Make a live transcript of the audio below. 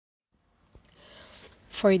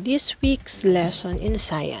for this week's lesson in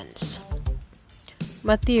science.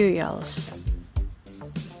 Materials.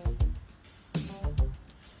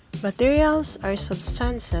 Materials are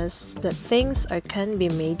substances that things can be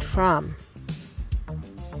made from.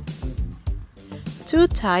 Two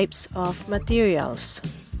types of materials.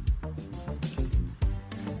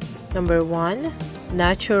 Number 1,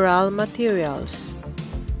 natural materials.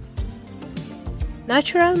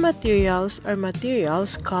 Natural materials or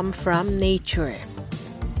materials come from nature.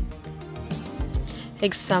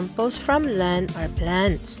 Examples from land are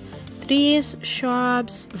plants, trees,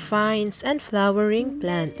 shrubs, vines, and flowering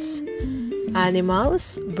plants.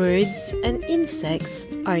 Animals, birds, and insects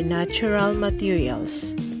are natural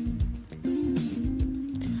materials.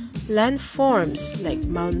 Landforms like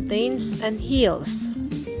mountains and hills.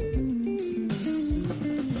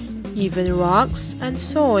 Even rocks and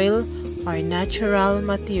soil are natural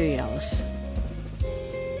materials.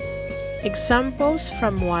 Examples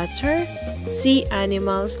from water, sea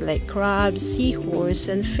animals like crabs, seahorse,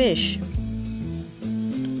 and fish.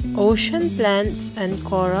 Ocean plants and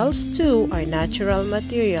corals too are natural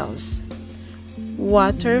materials.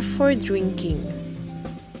 Water for drinking.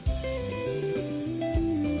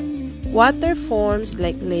 Water forms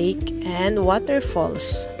like lake and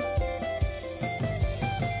waterfalls.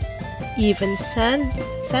 Even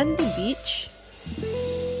sandy beach,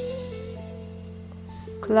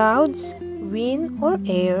 clouds, wind, or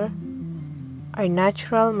air are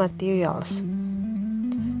natural materials.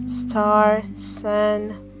 Star,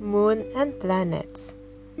 sun, moon, and planets.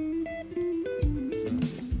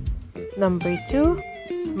 Number 2,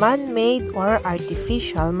 man-made or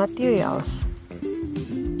artificial materials.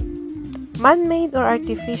 Man-made or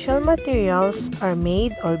artificial materials are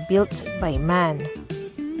made or built by man.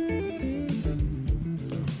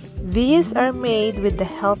 These are made with the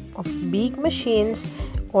help of big machines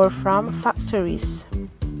or from factories.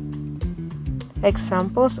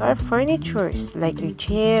 Examples are furnitures like your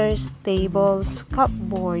chairs, tables,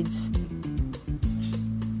 cupboards.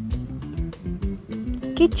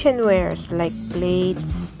 Kitchenwares like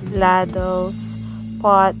plates, ladles,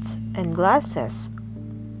 pots, and glasses.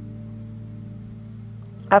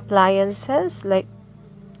 Appliances like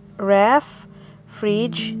ref,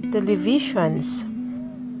 fridge, televisions.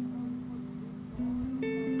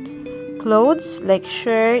 Clothes like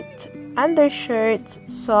shirt, undershirts,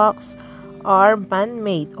 socks are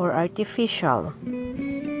man-made or artificial.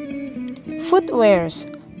 Footwares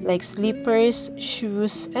like slippers,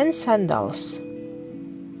 shoes, and sandals.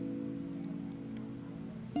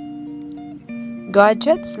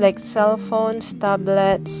 Gadgets like cell phones,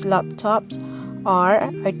 tablets, laptops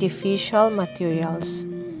are artificial materials.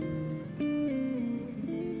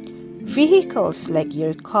 Vehicles like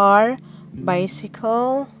your car,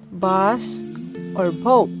 bicycle, bus, or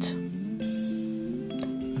boat.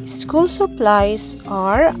 School supplies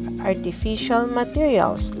are artificial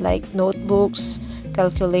materials like notebooks,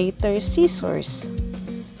 calculators, scissors.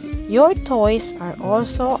 Your toys are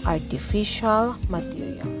also artificial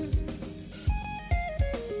materials.